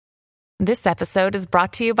This episode is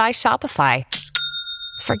brought to you by Shopify.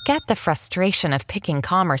 Forget the frustration of picking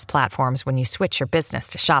commerce platforms when you switch your business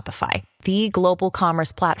to Shopify, the global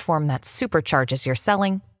commerce platform that supercharges your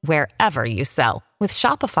selling wherever you sell. With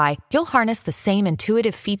Shopify, you'll harness the same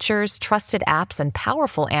intuitive features, trusted apps, and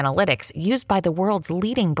powerful analytics used by the world's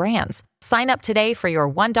leading brands. Sign up today for your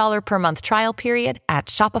 $1 per month trial period at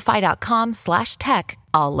shopify.com/tech,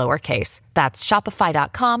 all lowercase. That's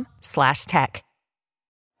shopify.com/tech.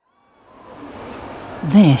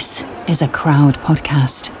 This is a Crowd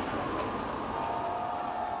podcast.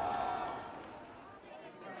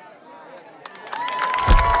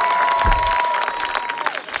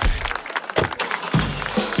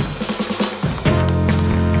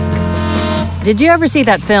 Did you ever see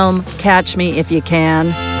that film, Catch Me If You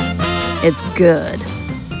Can? It's good.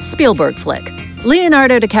 Spielberg flick.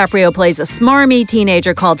 Leonardo DiCaprio plays a smarmy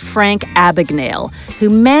teenager called Frank Abagnale, who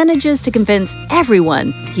manages to convince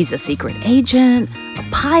everyone he's a secret agent, a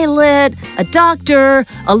pilot, a doctor,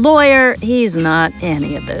 a lawyer. He's not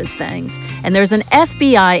any of those things. And there's an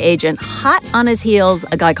FBI agent hot on his heels,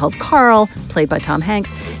 a guy called Carl, played by Tom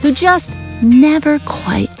Hanks, who just never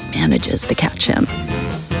quite manages to catch him.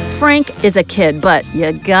 Frank is a kid, but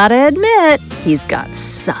you gotta admit, he's got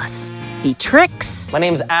sus. He tricks. My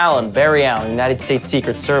name's Alan, Barry Allen, United States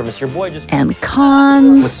Secret Service. Your boy just... And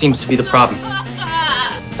cons. What seems to be the problem?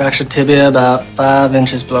 Fractured tibia about 5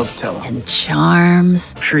 inches below patella. And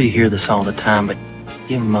charms. I'm sure you hear this all the time, but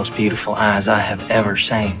you have the most beautiful eyes I have ever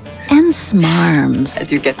seen. And smarms. I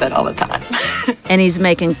do get that all the time. And he's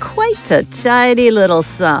making quite a tidy little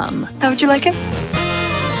sum. How would you like him?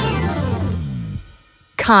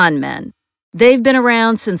 Con men. They've been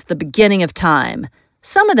around since the beginning of time.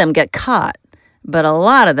 Some of them get caught, but a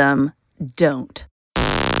lot of them don't.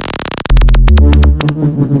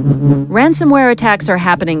 Ransomware attacks are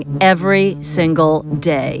happening every single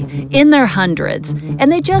day, in their hundreds,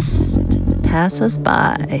 and they just pass us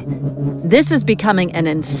by. This is becoming an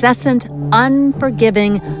incessant,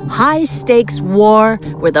 unforgiving, high-stakes war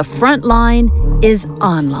where the front line is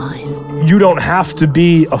online. You don't have to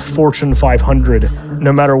be a Fortune 500.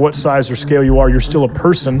 No matter what size or scale you are, you're still a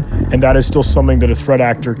person, and that is still something that a threat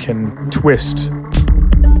actor can twist.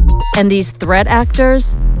 And these threat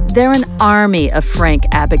actors, they're an army of Frank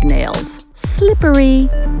Abagnales. Slippery,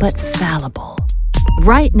 but fallible.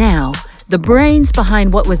 Right now, the brains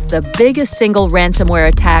behind what was the biggest single ransomware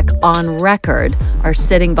attack on record are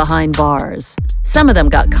sitting behind bars. Some of them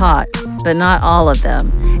got caught, but not all of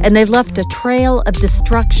them. And they've left a trail of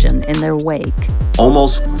destruction in their wake.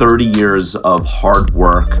 Almost 30 years of hard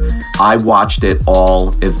work. I watched it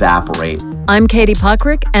all evaporate. I'm Katie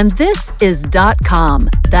Puckrick, and this is .com,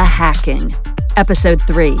 The Hacking. Episode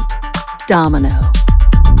 3, Domino.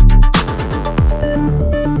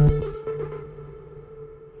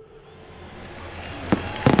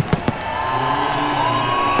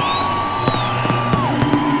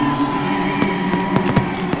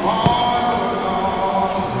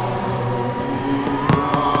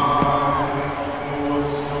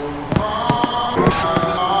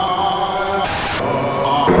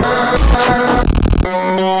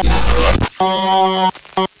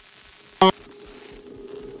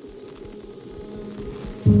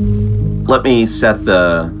 Let me set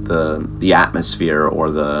the atmosphere or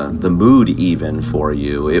the mood even for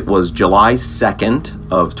you. It was July 2nd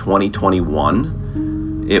of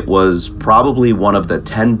 2021. It was probably one of the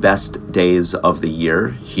 10 best days of the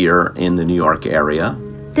year here in the New York area.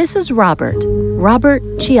 This is Robert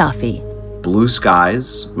Chiaffi. Blue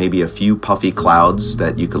skies, maybe a few puffy clouds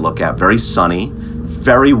that you could look at. Very sunny,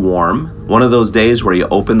 very warm. One of those days where you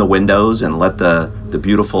open the windows and let the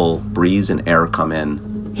beautiful breeze and air come in.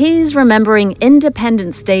 He's remembering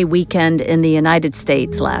Independence Day weekend in the United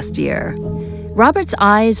States last year. Robert's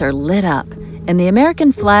eyes are lit up, and the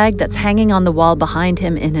American flag that's hanging on the wall behind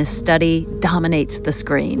him in his study dominates the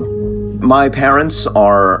screen. My parents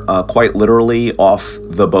are quite literally off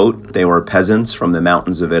the boat. They were peasants from the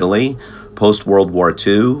mountains of Italy, post-World War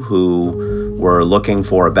II, who were looking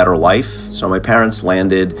for a better life. So my parents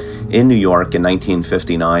landed in New York in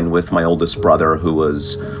 1959 with my oldest brother, who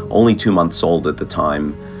was only 2 months old at the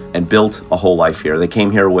time, and built a whole life here. They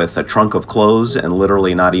came here with a trunk of clothes and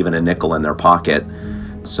literally not even a nickel in their pocket.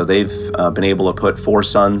 So they've been able to put 4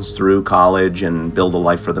 sons through college and build a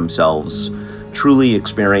life for themselves, truly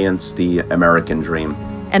experience the American dream.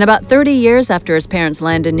 And about 30 years after his parents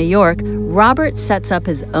land in New York, Robert sets up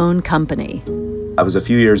his own company. I was a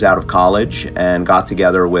few years out of college and got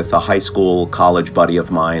together with a high school college buddy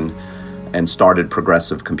of mine and started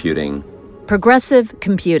Progressive Computing. Progressive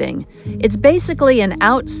Computing. It's basically an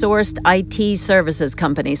outsourced IT services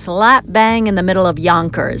company slap bang in the middle of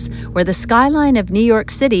Yonkers, where the skyline of New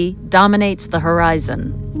York City dominates the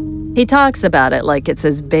horizon. He talks about it like it's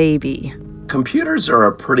his baby. Computers are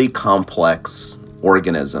a pretty complex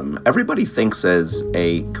organism. Everybody thinks as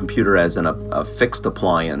a computer as a fixed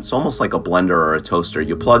appliance, almost like a blender or a toaster.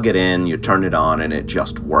 You plug it in, you turn it on, and it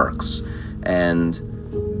just works. And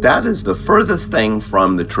that is the furthest thing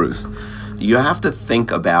from the truth. You have to think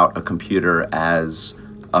about a computer as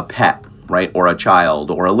a pet, right? Or a child,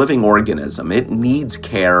 or a living organism. It needs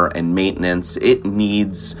care and maintenance. It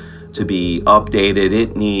needs to be updated.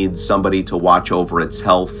 It needs somebody to watch over its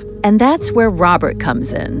health. And that's where Robert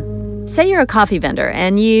comes in. Say you're a coffee vendor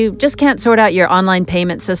and you just can't sort out your online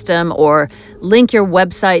payment system or link your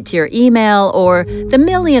website to your email or the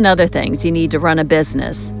million other things you need to run a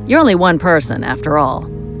business. You're only one person, after all.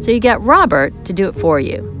 So you get Robert to do it for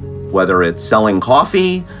you. Whether it's selling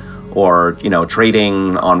coffee or,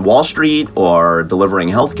 trading on Wall Street or delivering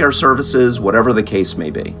healthcare services, whatever the case may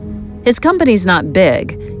be. His company's not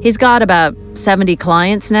big. He's got about 70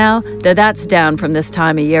 clients now, though that's down from this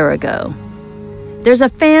time a year ago. There's a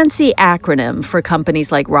fancy acronym for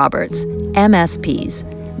companies like Robert's,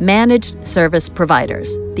 MSPs, Managed Service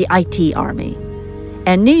Providers, the IT Army.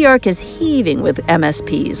 And New York is heaving with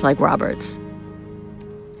MSPs like Robert's.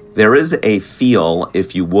 There is a feel,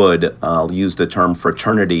 if you would, I'll use the term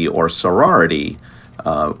fraternity or sorority.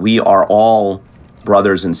 We are all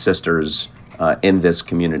brothers and sisters in this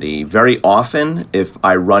community. Very often, if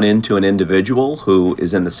I run into an individual who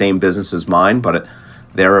is in the same business as mine, but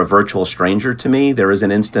they're a virtual stranger to me, there is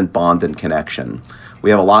an instant bond and connection. We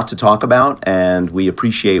have a lot to talk about, and we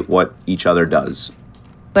appreciate what each other does.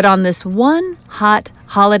 But on this one hot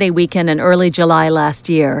holiday weekend in early July last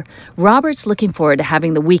year, Robert's looking forward to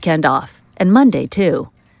having the weekend off, and Monday too.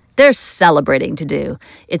 There's celebrating to do.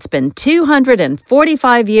 It's been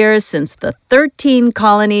 245 years since the 13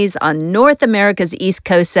 colonies on North America's East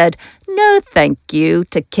Coast said no thank you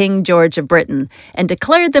to King George of Britain and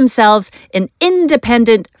declared themselves an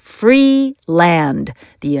independent, free land,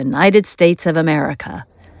 the United States of America.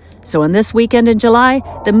 So on this weekend in July,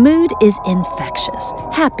 the mood is infectious,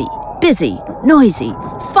 happy, busy, noisy,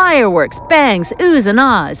 fireworks, bangs, oohs and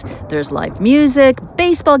ahs. There's live music,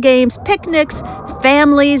 baseball games, picnics,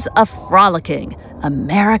 families a-frolicking.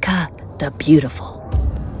 America the beautiful.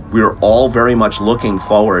 We're all very much looking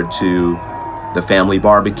forward to the family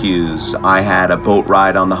barbecues. I had a boat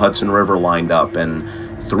ride on the Hudson River lined up and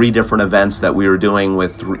 3 different events that we were doing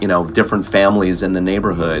with, different families in the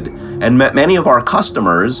neighborhood. And many of our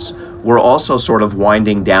customers were also sort of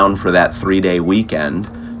winding down for that 3-day weekend.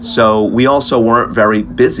 So we also weren't very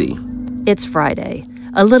busy. It's Friday,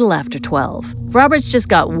 a little after 12. Robert's just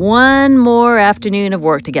got one more afternoon of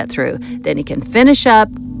work to get through. Then he can finish up,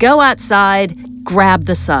 go outside, grab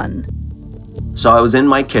the sun. So I was in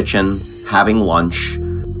my kitchen having lunch,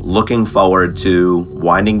 looking forward to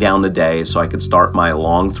winding down the day so I could start my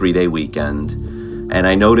long 3-day weekend. And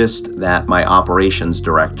I noticed that my operations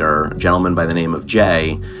director, a gentleman by the name of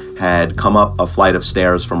Jay, had come up a flight of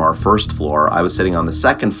stairs from our first floor. I was sitting on the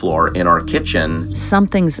second floor in our kitchen.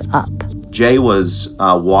 Something's up. Jay was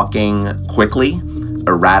walking quickly,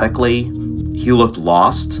 erratically. He looked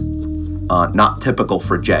lost. Not typical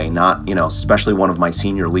for Jay, not, especially one of my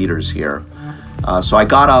senior leaders here. So I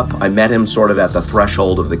got up, I met him sort of at the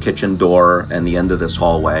threshold of the kitchen door and the end of this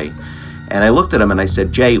hallway. And I looked at him and I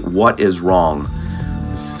said, Jay, what is wrong?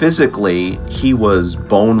 Physically, he was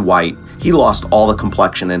bone white. He lost all the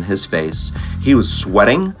complexion in his face. He was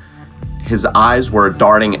sweating. His eyes were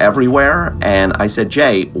darting everywhere. And I said,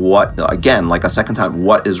 Jay, what, again, like a second time,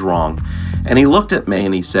 what is wrong? And he looked at me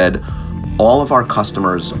and he said, all of our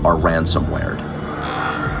customers are ransomwared.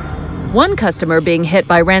 One customer being hit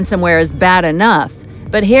by ransomware is bad enough,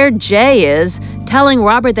 but here Jay is telling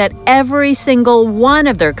Robert that every single one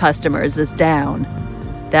of their customers is down.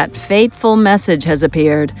 That fateful message has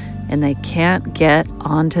appeared, and they can't get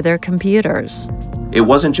onto their computers. It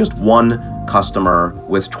wasn't just one customer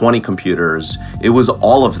with 20 computers, it was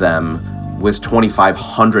all of them with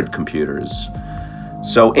 2,500 computers.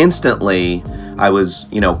 So instantly, I was,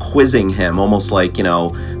 quizzing him, almost like, in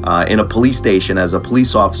a police station as a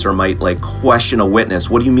police officer might, question a witness.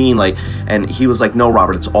 What do you mean? And he was like, no,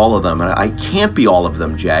 Robert, it's all of them. And I can't be all of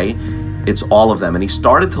them, Jay. It's all of them. And he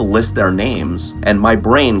started to list their names, and my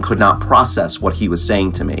brain could not process what he was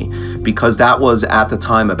saying to me, because that was, at the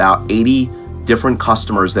time, about 80 different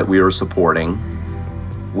customers that we were supporting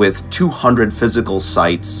with 200 physical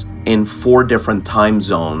sites in 4 different time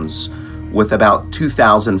zones, with about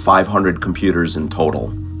 2,500 computers in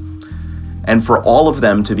total. And for all of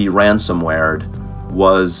them to be ransomwared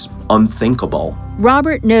was unthinkable.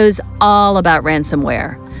 Robert knows all about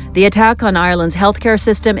ransomware. The attack on Ireland's healthcare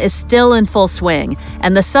system is still in full swing,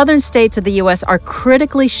 and the southern states of the U.S. are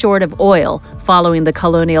critically short of oil following the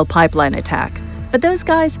Colonial Pipeline attack. But those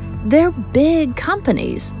guys, they're big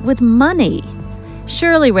companies with money.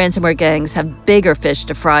 Surely ransomware gangs have bigger fish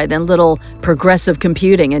to fry than little Progressive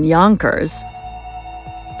Computing in Yonkers.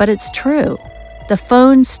 But it's true. The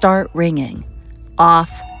phones start ringing.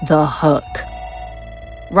 Off the hook.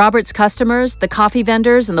 Robert's customers, the coffee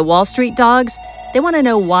vendors, and the Wall Street dogs, they want to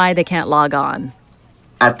know why they can't log on.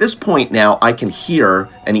 At this point now, I can hear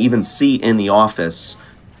and even see in the office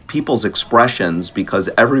people's expressions because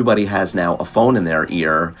everybody has now a phone in their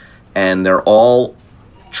ear and they're all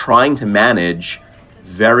trying to manage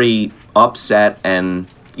very upset and,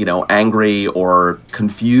 angry or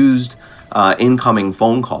confused incoming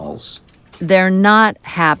phone calls. They're not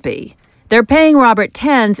happy. They're paying Robert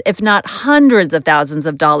tens, if not hundreds of thousands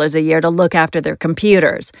of dollars a year to look after their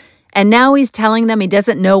computers. And now he's telling them he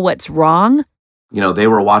doesn't know what's wrong? They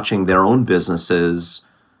were watching their own businesses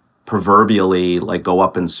proverbially go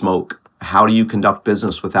up in smoke. How do you conduct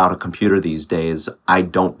business without a computer these days? I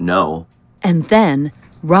don't know. And then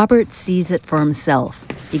Robert sees it for himself.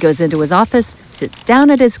 He goes into his office, sits down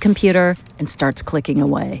at his computer, and starts clicking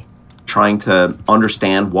away. Trying to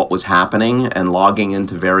understand what was happening and logging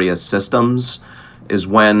into various systems is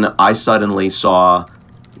when I suddenly saw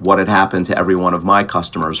what had happened to every one of my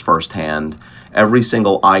customers firsthand. Every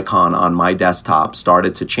single icon on my desktop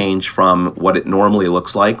started to change from what it normally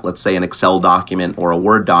looks like, let's say an Excel document or a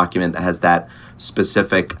Word document that has that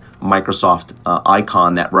specific Microsoft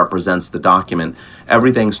icon that represents the document.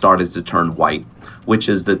 Everything started to turn white, which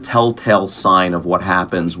is the telltale sign of what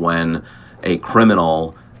happens when a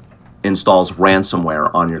criminal installs ransomware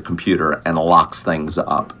on your computer and locks things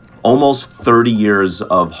up. Almost 30 years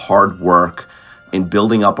of hard work in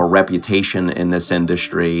building up a reputation in this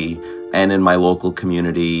industry and in my local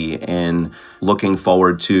community and looking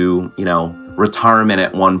forward to, retirement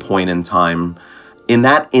at one point in time. In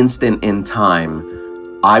that instant in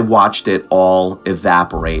time, I watched it all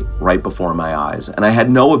evaporate right before my eyes. And I had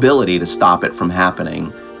no ability to stop it from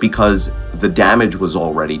happening because the damage was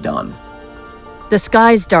already done. The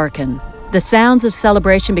skies darken. The sounds of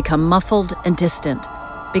celebration become muffled and distant.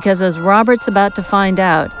 Because as Robert's about to find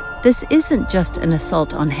out, this isn't just an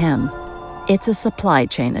assault on him. It's a supply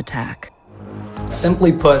chain attack.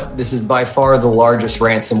 Simply put, this is by far the largest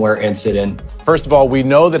ransomware incident. First of all, we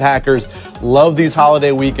know that hackers love these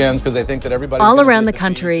holiday weekends because they think that everybody... All around the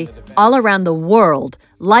country, all around the world,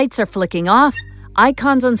 lights are flicking off,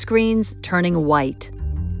 icons on screens turning white.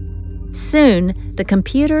 Soon, the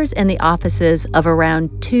computers in the offices of around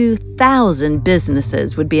 2,000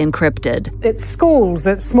 businesses would be encrypted. It's schools,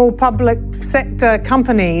 it's small public sector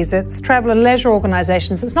companies, it's travel and leisure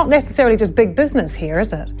organizations. It's not necessarily just big business here,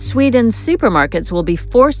 is it? Sweden's supermarkets will be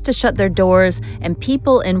forced to shut their doors and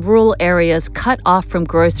people in rural areas cut off from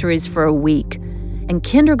groceries for a week. And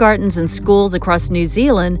kindergartens and schools across New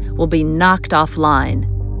Zealand will be knocked offline.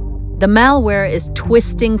 The malware is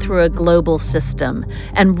twisting through a global system,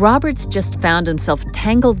 and Roberts just found himself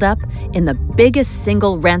tangled up in the biggest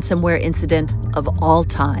single ransomware incident of all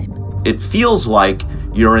time. It feels like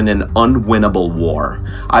you're in an unwinnable war.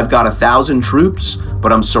 I've got 1,000 troops,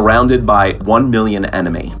 but I'm surrounded by 1 million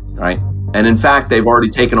enemy, right? And in fact, they've already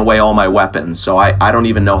taken away all my weapons, so I don't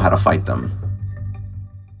even know how to fight them.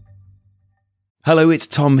 Hello, it's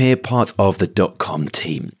Tom here, part of the .com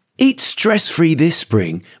team. Eat stress-free this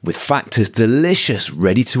spring with Factor's delicious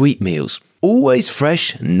ready-to-eat meals. Always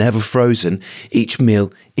fresh, never frozen, each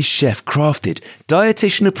meal is chef-crafted,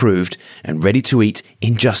 dietitian-approved, and ready to eat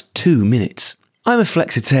in just 2 minutes. I'm a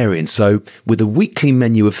flexitarian, so with a weekly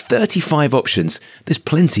menu of 35 options, there's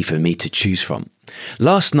plenty for me to choose from.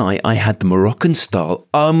 Last night, I had the Moroccan-style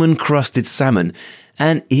almond-crusted salmon,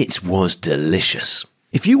 and it was delicious.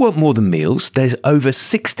 If you want more than meals, there's over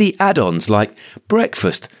 60 add-ons like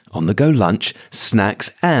breakfast, on-the-go lunch,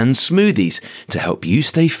 snacks and smoothies to help you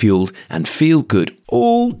stay fueled and feel good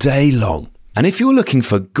all day long. And if you're looking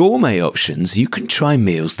for gourmet options, you can try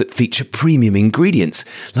meals that feature premium ingredients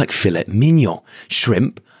like filet mignon,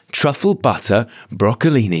 shrimp, truffle butter,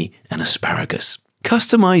 broccolini and asparagus.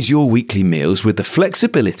 Customize your weekly meals with the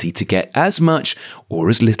flexibility to get as much or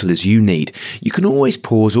as little as you need. You can always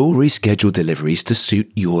pause or reschedule deliveries to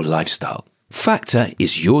suit your lifestyle. Factor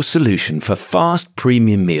is your solution for fast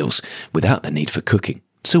premium meals without the need for cooking.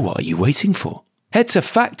 So what are you waiting for? Head to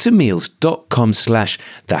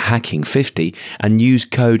factormeals.com/thehacking50 and use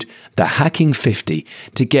code thehacking50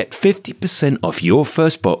 to get 50% off your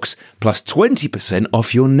first box plus 20%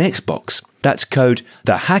 off your next box. That's code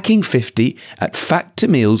thehacking50 at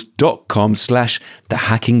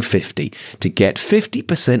factormeals.com/thehacking50 to get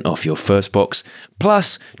 50% off your first box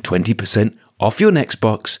plus 20% off your next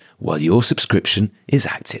box while your subscription is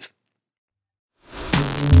active.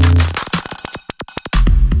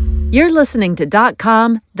 You're listening to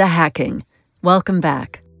 .com, The Hacking. Welcome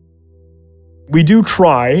back. We do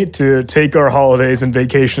try to take our holidays and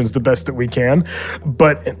vacations the best that we can,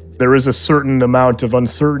 but there is a certain amount of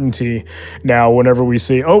uncertainty now whenever we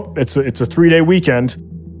say, oh, it's a 3-day weekend.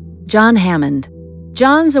 John Hammond.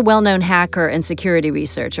 John's a well-known hacker and security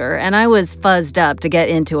researcher, and I was fuzzed up to get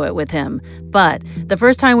into it with him. But the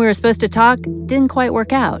first time we were supposed to talk didn't quite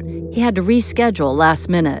work out. He had to reschedule last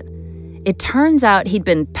minute. It turns out he'd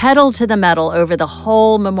been pedal to the metal over the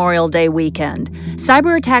whole Memorial Day weekend.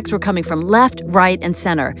 Cyber attacks were coming from left, right, and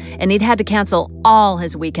center, and he'd had to cancel all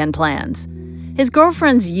his weekend plans. His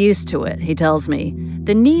girlfriend's used to it, he tells me.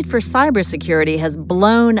 The need for cybersecurity has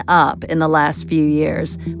blown up in the last few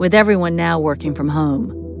years, with everyone now working from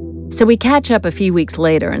home. So we catch up a few weeks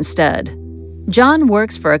later instead. John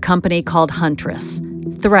works for a company called Huntress.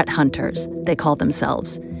 Threat hunters, they call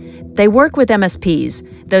themselves. They work with MSPs,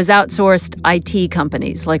 those outsourced IT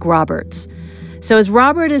companies like Robert's. So as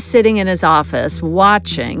Robert is sitting in his office,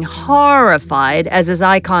 watching, horrified as his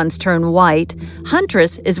icons turn white,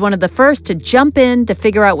 Huntress is one of the first to jump in to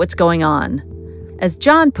figure out what's going on. As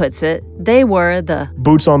John puts it, they were the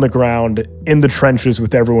boots on the ground, in the trenches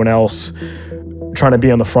with everyone else, trying to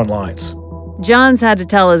be on the front lines. John's had to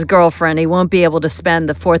tell his girlfriend he won't be able to spend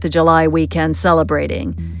the 4th of July weekend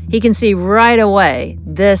celebrating. He can see right away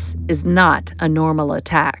this is not a normal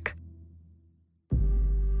attack.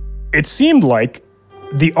 It seemed like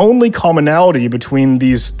the only commonality between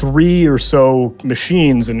these 3 or so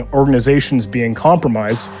machines and organizations being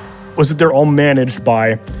compromised was that they're all managed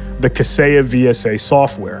by the Kaseya VSA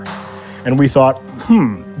software. And we thought,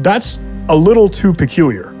 that's a little too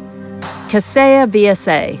peculiar. Kaseya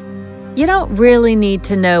VSA. You don't really need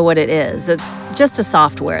to know what it is. It's just a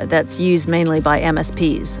software that's used mainly by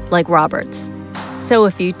MSPs, like Roberts. So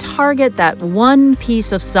if you target that one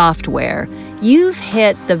piece of software, you've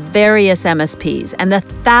hit the various MSPs and the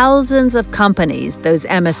thousands of companies those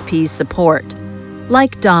MSPs support,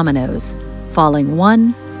 like dominoes, falling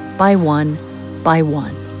one by one by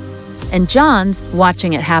one. And John's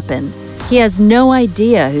watching it happen. He has no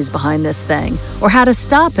idea who's behind this thing or how to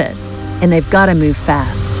stop it, and they've got to move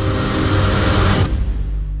fast.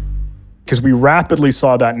 Because we rapidly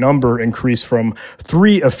saw that number increase from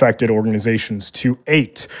 3 affected organizations to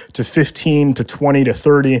 8 to 15 to 20 to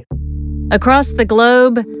 30. Across the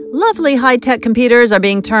globe, lovely high-tech computers are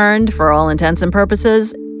being turned, for all intents and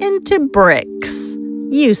purposes, into bricks.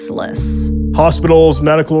 Useless. Hospitals,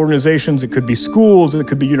 medical organizations, it could be schools, it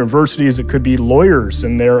could be universities, it could be lawyers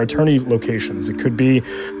and their attorney locations, it could be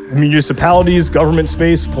municipalities, government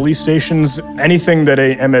space, police stations, anything that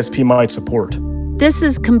a MSP might support. This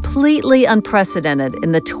is completely unprecedented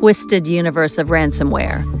in the twisted universe of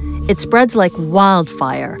ransomware. It spreads like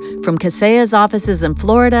wildfire, from Kaseya's offices in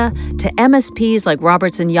Florida to MSPs like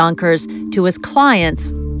Roberts and Yonkers to his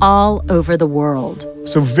clients all over the world.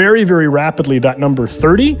 So very, very rapidly, that number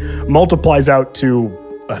 30 multiplies out to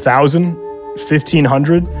 1,000,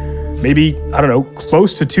 1,500, maybe,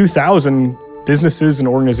 close to 2,000 businesses and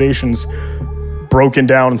organizations broken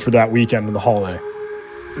down for that weekend and the holiday.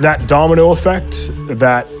 That domino effect,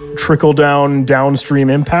 that trickle-down, downstream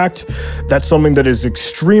impact, that's something that is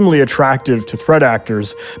extremely attractive to threat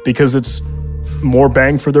actors because it's more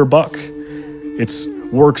bang for their buck. It's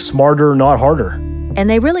work smarter, not harder. And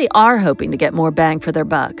they really are hoping to get more bang for their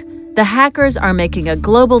buck. The hackers are making a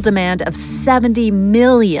global demand of 70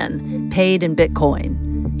 million paid in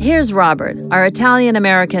Bitcoin. Here's Robert, our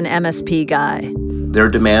Italian-American MSP guy. Their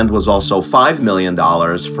demand was also $5 million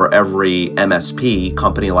for every MSP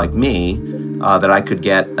company like me that I could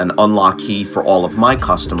get an unlock key for all of my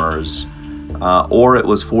customers, or it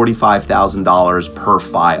was $45,000 per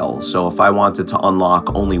file. So if I wanted to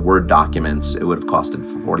unlock only Word documents, it would have costed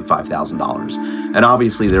 $45,000. And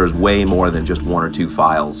obviously there's way more than just 1 or 2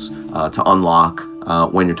 files to unlock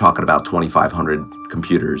when you're talking about 2,500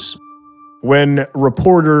 computers. When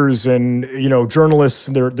reporters and journalists,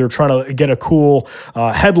 they're trying to get a cool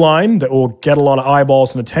headline that will get a lot of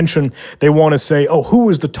eyeballs and attention, they want to say, oh, who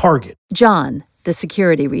was the target? John, the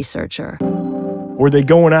security researcher. Were they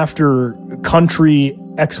going after country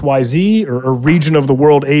XYZ or region of the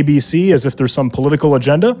world ABC as if there's some political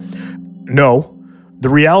agenda? No. The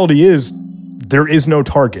reality is there is no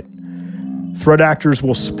target. Threat actors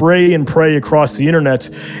will spray and pray across the internet,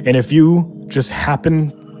 and if you just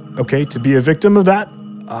happen to be a victim of that,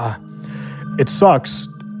 it sucks,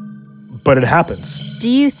 but it happens. Do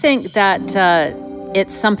you think that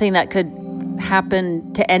it's something that could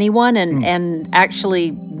happen to anyone and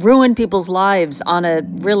actually ruin people's lives on a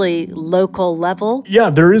really local level? Yeah,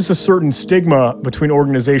 there is a certain stigma between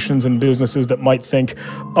organizations and businesses that might think,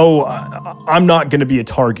 oh, I'm not going to be a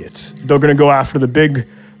target. They're going to go after the big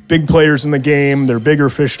players in the game. They're bigger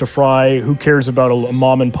fish to fry. Who cares about a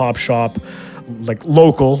mom and pop shop, like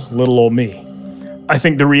local, little old me? I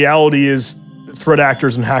think the reality is threat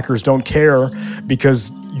actors and hackers don't care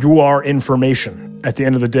because you are information. At the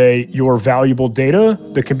end of the day, your valuable data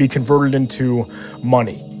that can be converted into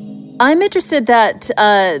money. I'm interested that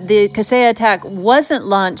the Kaseya attack wasn't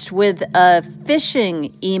launched with a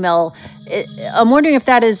phishing email. I'm wondering if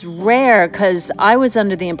that is rare, because I was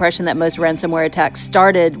under the impression that most ransomware attacks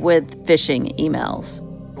started with phishing emails.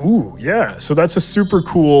 Ooh, yeah. So that's a super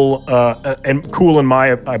cool, and cool in my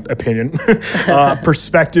opinion,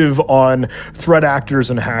 perspective on threat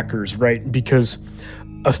actors and hackers, right? Because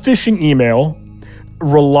a phishing email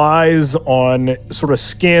relies on sort of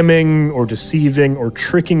scamming or deceiving or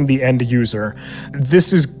tricking the end user.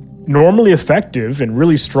 This is normally effective and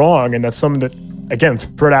really strong, and that's something that, again,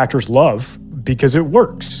 threat actors love because it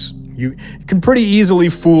works. You can pretty easily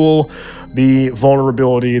fool the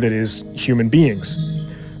vulnerability that is human beings.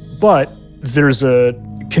 But there's a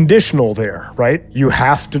conditional there, right? You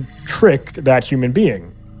have to trick that human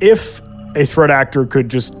being. If a threat actor could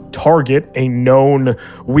just target a known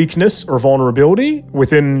weakness or vulnerability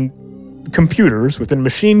within computers, within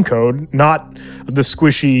machine code, not the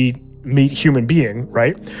squishy meat human being,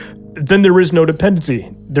 right? Then there is no dependency.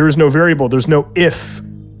 There is no variable. There's no if.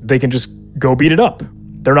 They can just go beat it up.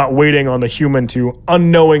 They're not waiting on the human to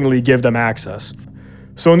unknowingly give them access.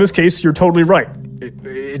 So in this case, you're totally right.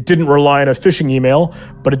 It didn't rely on a phishing email,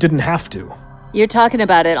 but it didn't have to. You're talking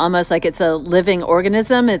about it almost like it's a living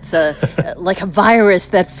organism. It's like a virus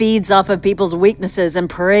that feeds off of people's weaknesses and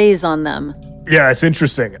preys on them. Yeah, it's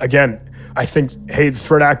interesting. Again, I think, hey,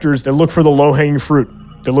 threat actors, they look for the low-hanging fruit.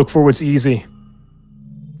 They look for what's easy.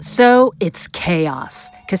 So it's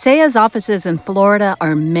chaos. Kaseya's offices in Florida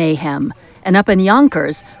are mayhem. And up in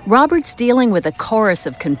Yonkers, Robert's dealing with a chorus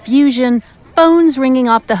of confusion, phones ringing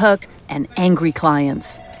off the hook, and angry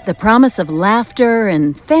clients. The promise of laughter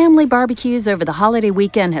and family barbecues over the holiday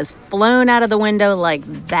weekend has flown out of the window like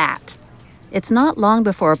that. It's not long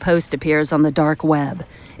before a post appears on the dark web.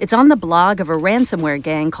 It's on the blog of a ransomware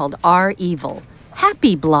gang called REvil.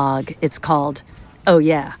 Happy Blog, it's called. Oh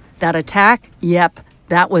yeah, that attack? Yep,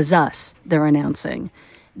 that was us, they're announcing.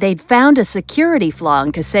 They'd found a security flaw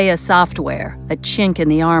in Kaseya software, a chink in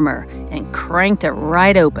the armor, and cranked it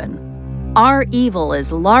right open. REvil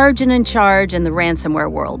is large and in charge in the ransomware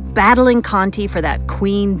world, battling Conti for that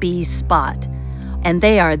queen bee spot. And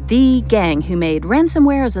they are the gang who made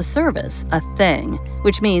ransomware as a service a thing,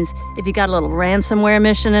 which means if you got a little ransomware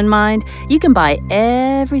mission in mind, you can buy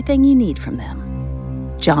everything you need from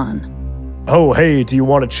them. John. Oh, hey, do you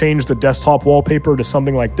want to change the desktop wallpaper to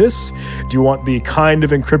something like this? Do you want the kind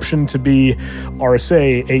of encryption to be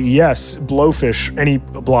RSA, AES, Blowfish, any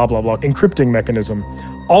blah, blah, blah, encrypting mechanism?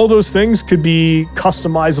 All those things could be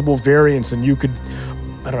customizable variants, and you could,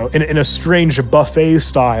 I don't know, in a strange buffet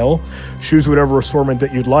style, choose whatever assortment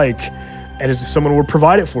that you'd like, and as if someone would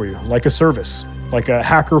provide it for you, like a service, like a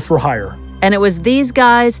hacker for hire. And it was these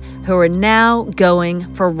guys who are now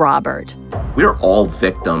going for Robert. We're all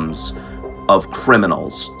victims of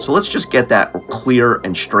criminals. So let's just get that clear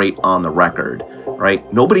and straight on the record, right?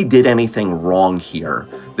 Nobody did anything wrong here.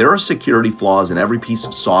 There are security flaws in every piece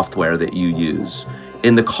of software that you use,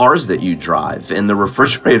 in the cars that you drive, in the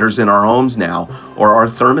refrigerators in our homes now, or our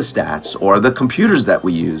thermostats, or the computers that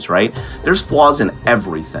we use, right? There's flaws in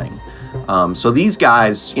everything. So these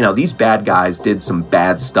guys, these bad guys did some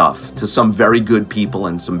bad stuff to some very good people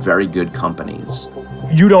and some very good companies.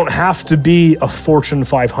 You don't have to be a Fortune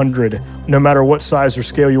 500. No matter what size or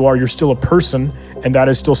scale you are, you're still a person, and that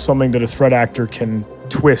is still something that a threat actor can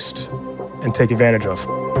twist and take advantage of.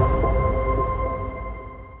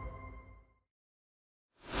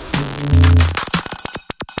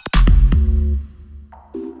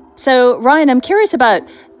 So, Ryan, I'm curious about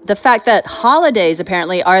the fact that holidays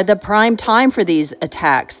apparently are the prime time for these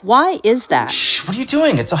attacks. Why is that? Shh, what are you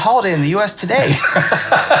doing? It's a holiday in the U.S. today.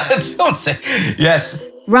 Don't say. Yes.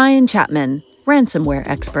 Ryan Chapman, ransomware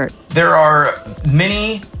expert. There are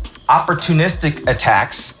many opportunistic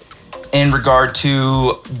attacks in regard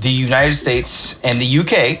to the United States and the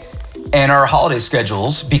UK and our holiday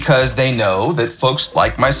schedules because they know that folks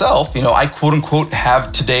like myself, I quote unquote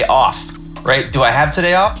have today off. Right? Do I have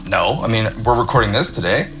today off? No. I mean, we're recording this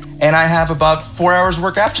today, and I have about 4 hours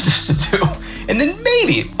work after this to do. And then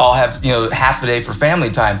maybe I'll have, half a day for family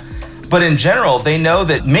time. But in general, they know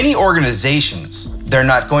that many organizations, they're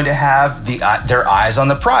not going to have their eyes on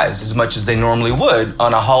the prize as much as they normally would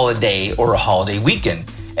on a holiday or a holiday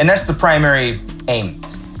weekend. And that's the primary aim.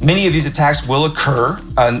 Many of these attacks will occur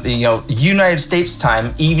on United States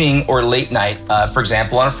time, evening or late night, for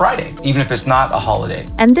example, on a Friday, even if it's not a holiday.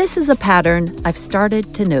 And this is a pattern I've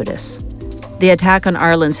started to notice. The attack on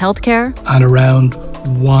Ireland's healthcare. At around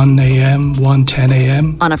 1 a.m., 1:10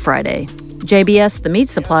 a.m. On a Friday. JBS, the meat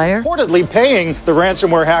supplier. Reportedly paying the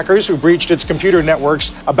ransomware hackers who breached its computer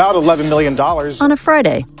networks about $11 million. On a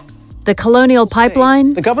Friday. The Colonial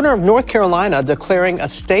Pipeline. The governor of North Carolina declaring a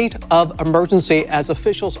state of emergency as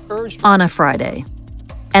officials urged. On a Friday.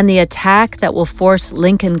 And the attack that will force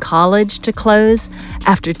Lincoln College to close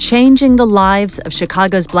after changing the lives of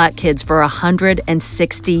Chicago's black kids for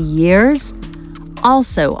 160 years.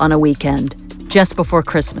 Also on a weekend, just before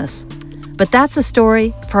Christmas. But that's a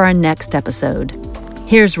story for our next episode.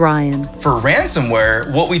 Here's Ryan. For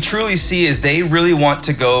ransomware, what we truly see is they really want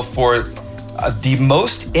to go for the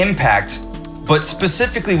most impact, but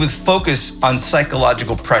specifically with focus on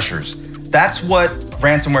psychological pressures. That's what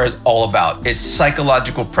ransomware is all about. It's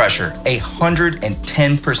psychological pressure,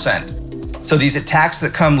 110%. So these attacks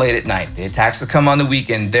that come late at night, the attacks that come on the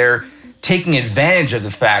weekend, they're taking advantage of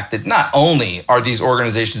the fact that not only are these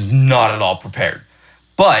organizations not at all prepared,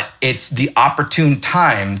 but it's the opportune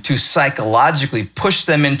time to psychologically push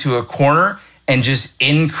them into a corner and just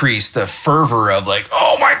increase the fervor of like,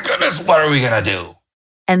 oh my goodness, what are we gonna do?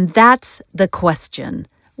 And that's the question.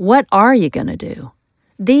 What are you gonna do?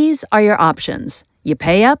 These are your options. You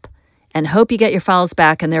pay up and hope you get your files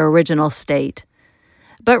back in their original state.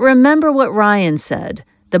 But remember what Ryan said.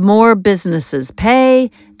 The more businesses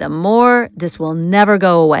pay, the more this will never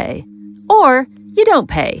go away. Or you don't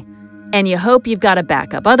pay, and you hope you've got a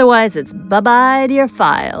backup. Otherwise, it's bye-bye to your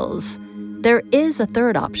files. There is a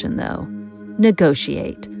third option, though.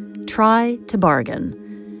 Negotiate. Try to bargain.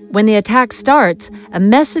 When the attack starts, a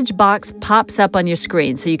message box pops up on your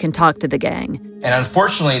screen so you can talk to the gang. And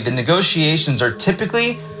unfortunately, the negotiations are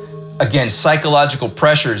typically, again, psychological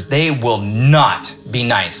pressures. They will not be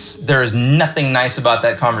nice. There is nothing nice about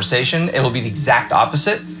that conversation. It will be the exact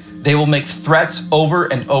opposite. They will make threats over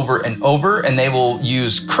and over and over, and they will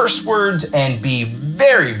use curse words and be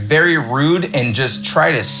very, very rude and just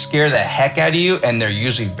try to scare the heck out of you, and they're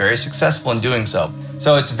usually very successful in doing so.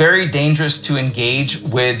 So it's very dangerous to engage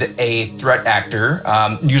with a threat actor.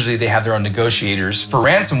 Usually they have their own negotiators for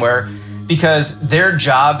ransomware because their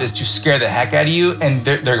job is to scare the heck out of you, and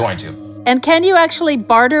they're going to. And can you actually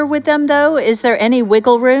barter with them, though? Is there any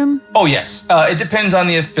wiggle room? Oh, yes. It depends on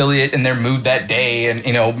the affiliate and their mood that day. And,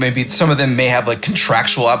 maybe some of them may have like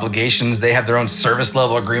contractual obligations. They have their own service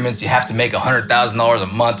level agreements. You have to make $100,000 a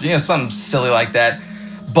month, something silly like that.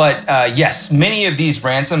 But yes, many of these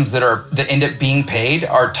ransoms that end up being paid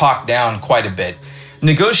are talked down quite a bit.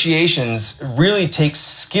 Negotiations really take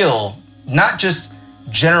skill, not just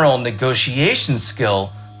general negotiation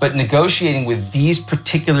skill, but negotiating with these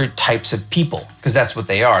particular types of people, because that's what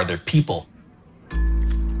they are, they're people.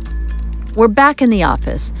 We're back in the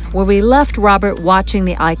office, where we left Robert watching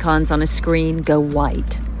the icons on his screen go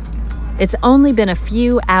white. It's only been a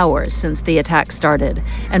few hours since the attack started,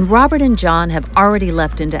 and Robert and John have already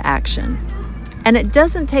leapt into action. And it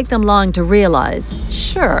doesn't take them long to realize,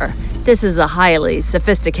 sure, this is a highly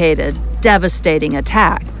sophisticated, devastating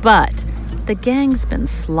attack, but the gang's been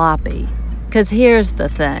sloppy. Because here's the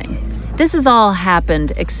thing. This has all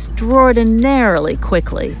happened extraordinarily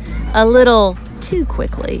quickly. A little too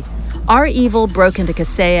quickly. Our evil broke into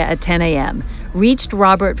Kaseya at 10 a.m., reached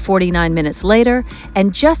Robert 49 minutes later,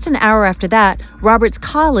 and just an hour after that, Robert's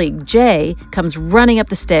colleague, Jay, comes running up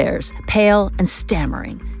the stairs, pale and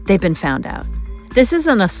stammering. They've been found out. This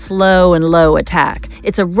isn't a slow and low attack.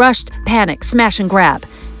 It's a rushed panic, smash and grab,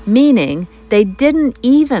 meaning they didn't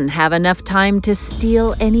even have enough time to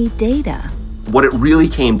steal any data. What it really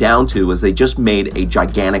came down to is they just made a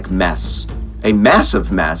gigantic mess, a massive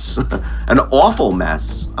mess, an awful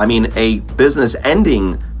mess. I mean, a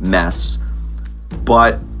business-ending mess,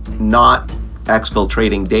 but not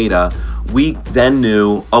exfiltrating data. We then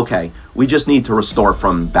knew, okay, we just need to restore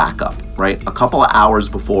from backup, right? A couple of hours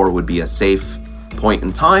before would be a safe point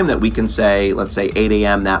in time that we can say, let's say 8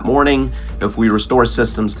 a.m. that morning. If we restore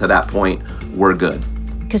systems to that point, we're good.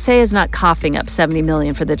 Kaseya's not coughing up $70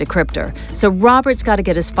 million for the decryptor, so Robert's got to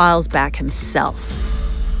get his files back himself.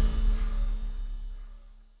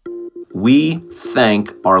 We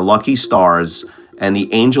thank our lucky stars and the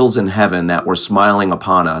angels in heaven that were smiling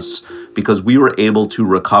upon us because we were able to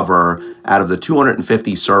recover out of the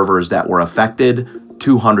 250 servers that were affected,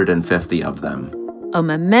 250 of them. A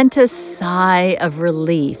momentous sigh of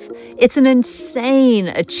relief. It's an insane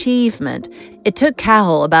achievement. It took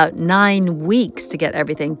Cowell about 9 weeks to get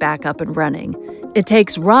everything back up and running. It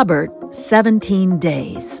takes Robert 17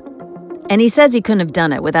 days. And he says he couldn't have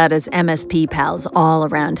done it without his MSP pals all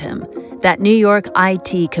around him. That New York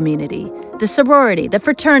IT community, the sorority, the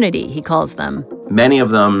fraternity, he calls them. Many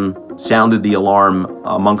of them sounded the alarm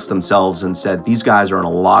amongst themselves and said, these guys are in a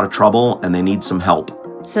lot of trouble and they need some help.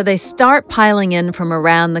 So they start piling in from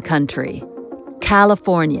around the country.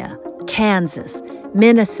 California, Kansas,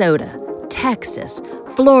 Minnesota, Texas,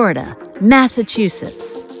 Florida,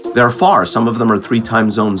 Massachusetts. They're far. Some of them are 3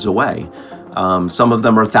 time zones away. Some of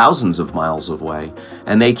them are thousands of miles away.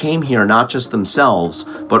 And they came here not just themselves,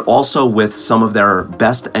 but also with some of their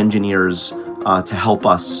best engineers to help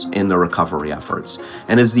us in the recovery efforts.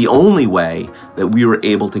 And is the only way that we were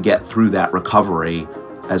able to get through that recovery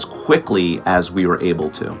as quickly as we were able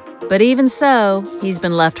to. But even so, he's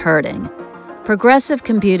been left hurting. Progressive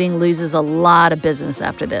Computing loses a lot of business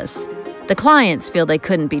after this. The clients feel they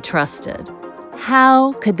couldn't be trusted.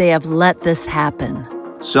 How could they have let this happen?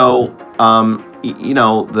 So,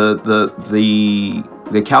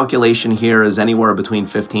 the calculation here is anywhere between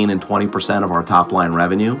 15 and 20% of our top line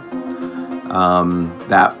revenue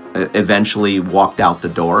that eventually walked out the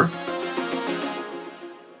door.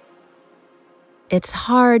 It's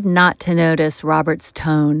hard not to notice Robert's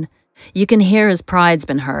tone. You can hear his pride's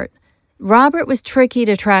been hurt. Robert was tricky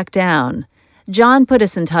to track down. John put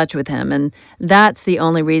us in touch with him, and that's the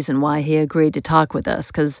only reason why he agreed to talk with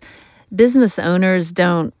us, because business owners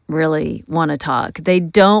don't really want to talk. They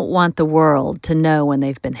don't want the world to know when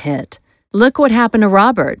they've been hit. Look what happened to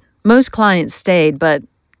Robert. Most clients stayed, but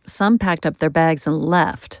some packed up their bags and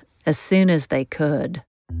left as soon as they could.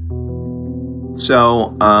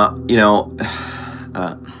 So,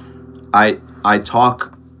 I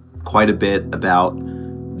talk quite a bit about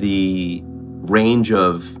the range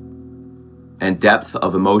of and depth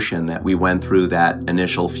of emotion that we went through that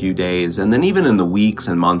initial few days, and then even in the weeks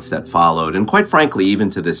and months that followed, and quite frankly, even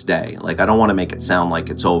to this day. Like, I don't want to make it sound like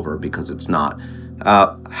it's over, because it's not.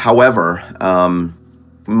 However,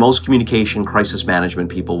 most communication crisis management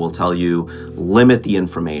people will tell you, limit the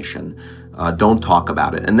information. Don't talk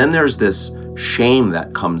about it. And then there's this shame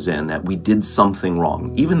that comes in that we did something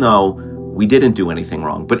wrong, even though we didn't do anything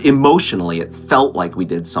wrong. But emotionally, it felt like we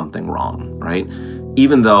did something wrong, right?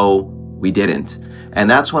 Even though we didn't. And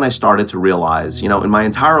that's when I started to realize, in my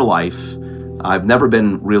entire life, I've never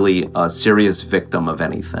been really a serious victim of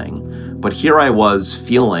anything. But here I was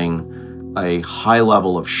feeling a high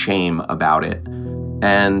level of shame about it.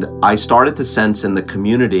 And I started to sense in the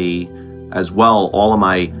community as well, all of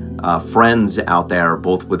my friends out there,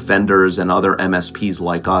 both with vendors and other MSPs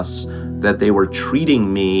like us, that they were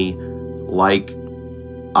treating me like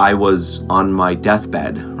I was on my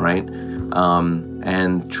deathbed, right?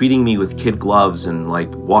 And treating me with kid gloves and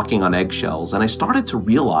like walking on eggshells. And I started to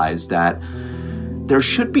realize that there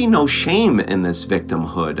should be no shame in this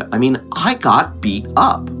victimhood. I mean, I got beat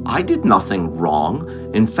up. I did nothing wrong.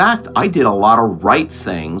 In fact, I did a lot of right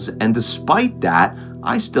things. And despite that,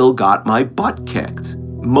 I still got my butt kicked.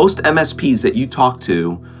 Most MSPs that you talk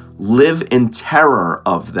to live in terror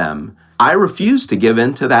of them. I refuse to give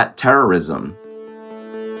in to that terrorism.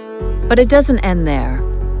 But it doesn't end there.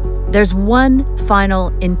 There's one final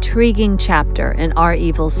intriguing chapter in our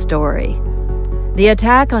evil story. The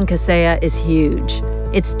attack on Kaseya is huge.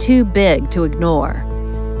 It's too big to ignore.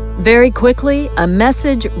 Very quickly, a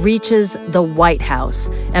message reaches the White House,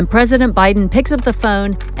 and President Biden picks up the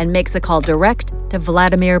phone and makes a call direct to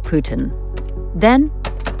Vladimir Putin. Then,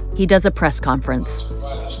 he does a press conference.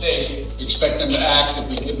 We expect them to act if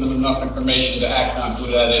we give them enough information to act on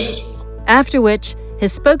who that is. After which,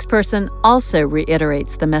 his spokesperson also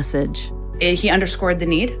reiterates the message. He underscored the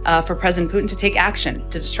need for President Putin to take action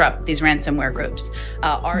to disrupt these ransomware groups.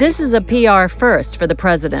 This is a PR first for the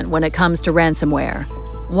president when it comes to ransomware.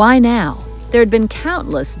 Why now? There had been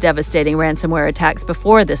countless devastating ransomware attacks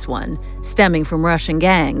before this one, stemming from Russian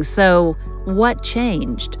gangs. So what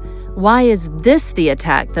changed? Why is this the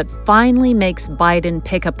attack that finally makes Biden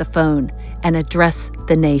pick up the phone and address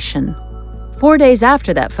the nation? 4 days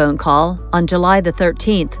after that phone call, on July the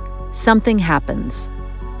 13th, something happens.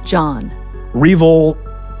 John. REvil,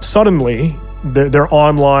 suddenly, their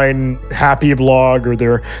online happy blog or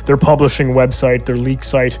their publishing website, their leak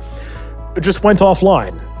site, it just went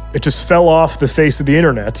offline. It just fell off the face of the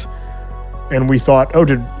internet. And we thought, oh,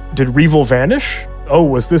 did REvil vanish? Oh,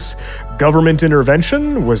 was this government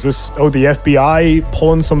intervention? Was this, the FBI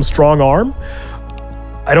pulling some strong arm?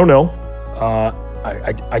 I don't know.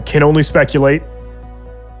 I can only speculate.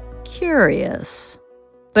 Curious.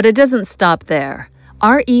 But it doesn't stop there.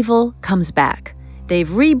 Our Evil comes back.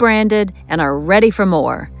 They've rebranded and are ready for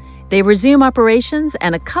more. They resume operations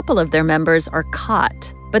and a couple of their members are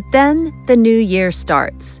caught. But then the new year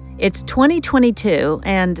starts. It's 2022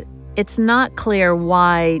 and it's not clear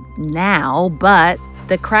why now, but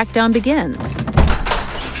the crackdown begins.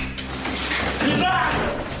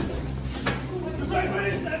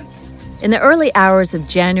 In the early hours of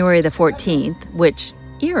January the 14th, which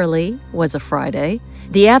eerily was a Friday,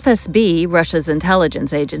 the FSB, Russia's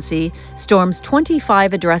intelligence agency, storms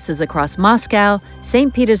 25 addresses across Moscow,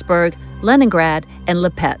 St. Petersburg, Leningrad, and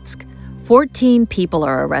Lipetsk. 14 people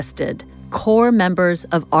are arrested, core members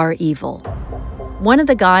of Our Evil. One of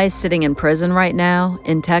the guys sitting in prison right now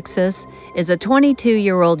in Texas is a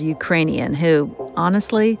 22-year-old Ukrainian who,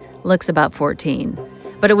 honestly, looks about 14.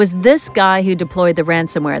 But it was this guy who deployed the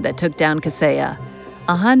ransomware that took down Kaseya.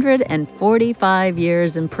 145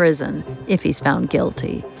 years in prison if he's found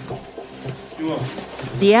guilty.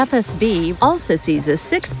 The FSB also seizes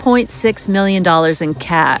 $6.6 million in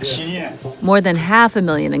cash, more than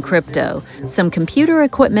 $500,000 in crypto, some computer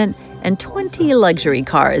equipment, and 20 luxury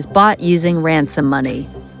cars bought using ransom money.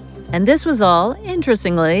 And this was all,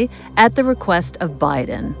 interestingly, at the request of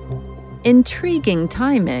Biden. Intriguing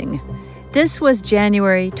timing. This was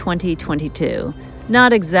January 2022.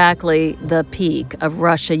 Not exactly the peak of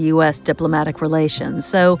Russia-U.S. diplomatic relations.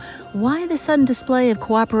 So why the sudden display of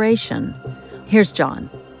cooperation? Here's John.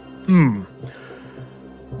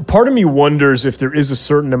 Part of me wonders if there is a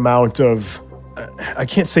certain amount of, I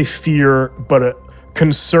can't say fear, but a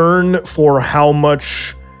concern for how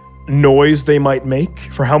much noise they might make,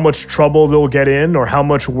 for how much trouble they'll get in, or how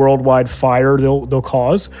much worldwide fire they'll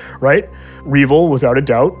cause, right? Revil, without a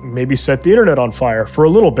doubt, maybe set the internet on fire for a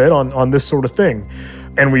little bit on this sort of thing.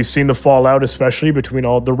 And we've seen the fallout, especially between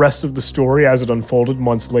all the rest of the story as it unfolded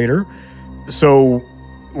months later. So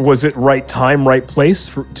was it right time, right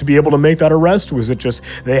place to be able to make that arrest? Was it just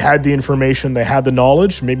they had the information, they had the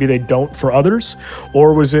knowledge, maybe they don't for others?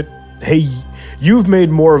 Or was it, hey, you've made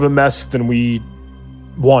more of a mess than we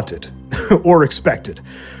wanted or expected,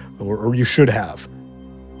 or you should have?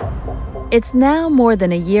 It's now more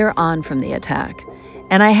than a year on from the attack,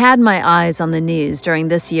 and I had my eyes on the news during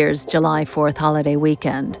this year's July 4th holiday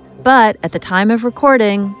weekend. But at the time of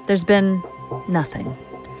recording, there's been nothing.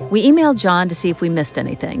 We emailed John to see if we missed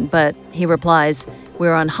anything, but he replies,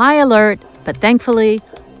 "We're on high alert, but thankfully,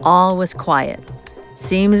 all was quiet.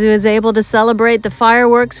 Seems he was able to celebrate the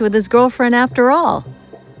fireworks with his girlfriend after all."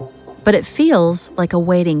 But it feels like a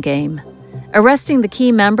waiting game. Arresting the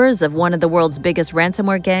key members of one of the world's biggest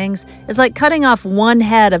ransomware gangs is like cutting off one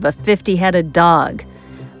head of a 50-headed dog.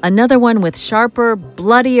 Another one with sharper,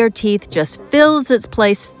 bloodier teeth just fills its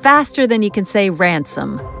place faster than you can say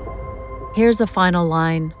ransom. Here's a final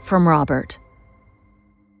line from Robert.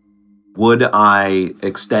 Would I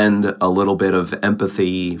extend a little bit of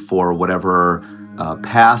empathy for whatever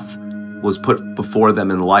path was put before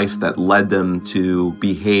them in life that led them to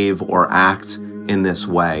behave or act in this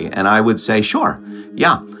way? And I would say, sure,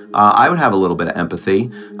 yeah, I would have a little bit of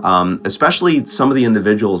empathy, especially some of the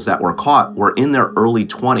individuals that were caught were in their early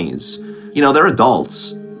 20s. You know, they're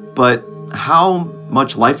adults, but how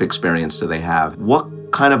much life experience do they have? What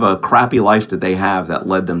kind of a crappy life did they have that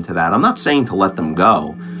led them to that? I'm not saying to let them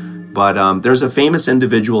go, but there's a famous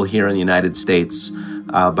individual here in the United States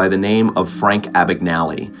by the name of Frank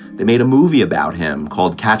Abagnale. They made a movie about him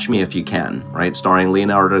called Catch Me If You Can, right, starring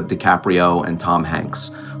Leonardo DiCaprio and Tom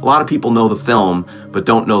Hanks. A lot of people know the film, but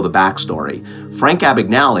don't know the backstory. Frank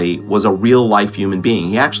Abagnale was a real-life human being.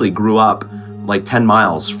 He actually grew up like 10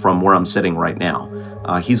 miles from where I'm sitting right now.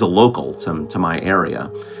 He's a local to my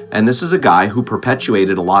area. And this is a guy who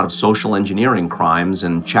perpetuated a lot of social engineering crimes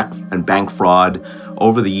and check and bank fraud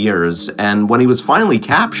over the years. And when he was finally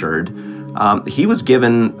captured, he was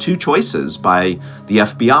given two choices by the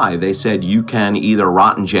FBI. They said, you can either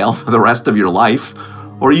rot in jail for the rest of your life,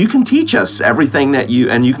 or you can teach us everything that you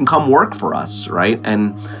can come work for us, right?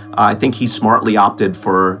 And I think he smartly opted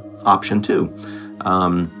for option 2.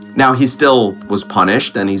 Now, he still was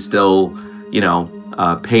punished, and he still,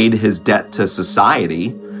 paid his debt to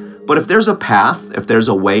society. But if there's a path, if there's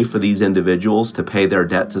a way for these individuals to pay their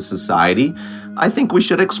debt to society, I think we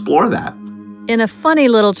should explore that. In a funny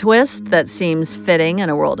little twist that seems fitting in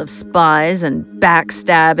a world of spies and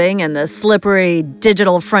backstabbing and the slippery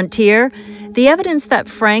digital frontier, the evidence that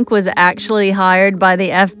Frank was actually hired by the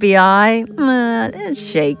FBI is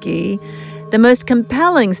shaky. The most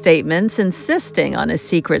compelling statements insisting on his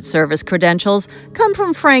Secret Service credentials come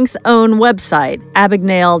from Frank's own website,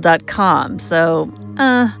 abagnale.com,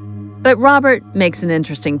 But Robert makes an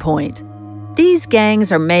interesting point. These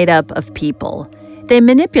gangs are made up of people. They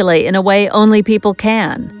manipulate in a way only people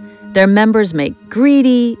can. Their members make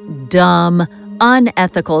greedy, dumb,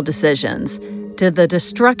 unethical decisions to the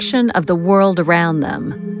destruction of the world around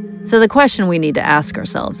them. So the question we need to ask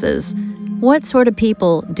ourselves is, what sort of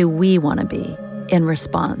people do we want to be in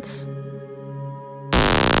response?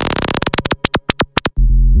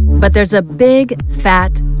 But there's a big,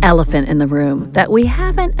 fat elephant in the room that we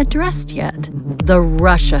haven't addressed yet. The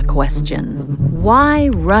Russia question. Why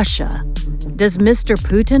Russia? Does Mr.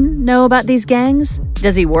 Putin know about these gangs?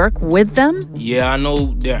 Does he work with them? Yeah, I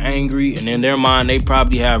know they're angry, and in their mind, they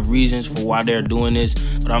probably have reasons for why they're doing this.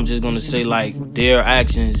 But I'm just going to say, their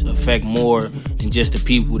actions affect more than just the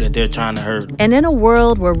people that they're trying to hurt. And in a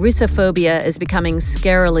world where Russophobia is becoming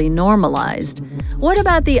scarily normalized, what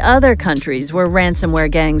about the other countries where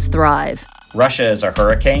ransomware gangs thrive? Russia is a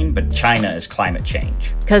hurricane, but China is climate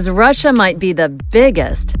change. Because Russia might be the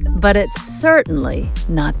biggest, but it's certainly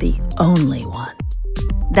not the only one.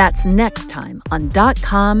 That's next time on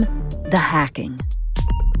 .com, The Hacking.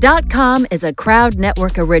 .com is a Crowd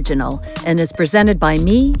Network original and is presented by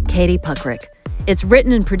me, Katie Puckrick. It's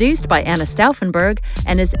written and produced by Anna Stauffenberg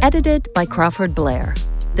and is edited by Crawford Blair.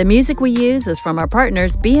 The music we use is from our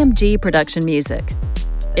partners BMG Production Music.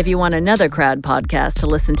 If you want another Crowd podcast to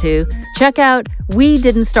listen to, check out We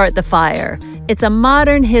Didn't Start the Fire. It's a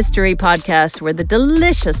modern history podcast where the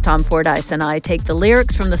delicious Tom Fordyce and I take the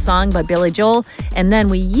lyrics from the song by Billy Joel, and then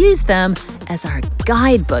we use them as our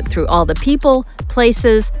guidebook through all the people,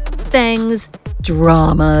 places, things,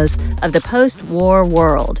 dramas of the post-war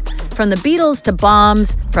world. From the Beatles to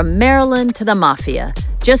bombs, from Maryland to the Mafia.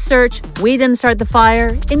 Just search We Didn't Start the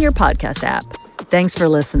Fire in your podcast app. Thanks for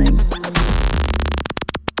listening.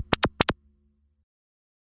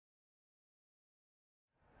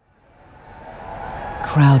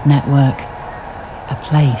 Crowd Network, a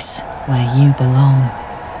place where you belong.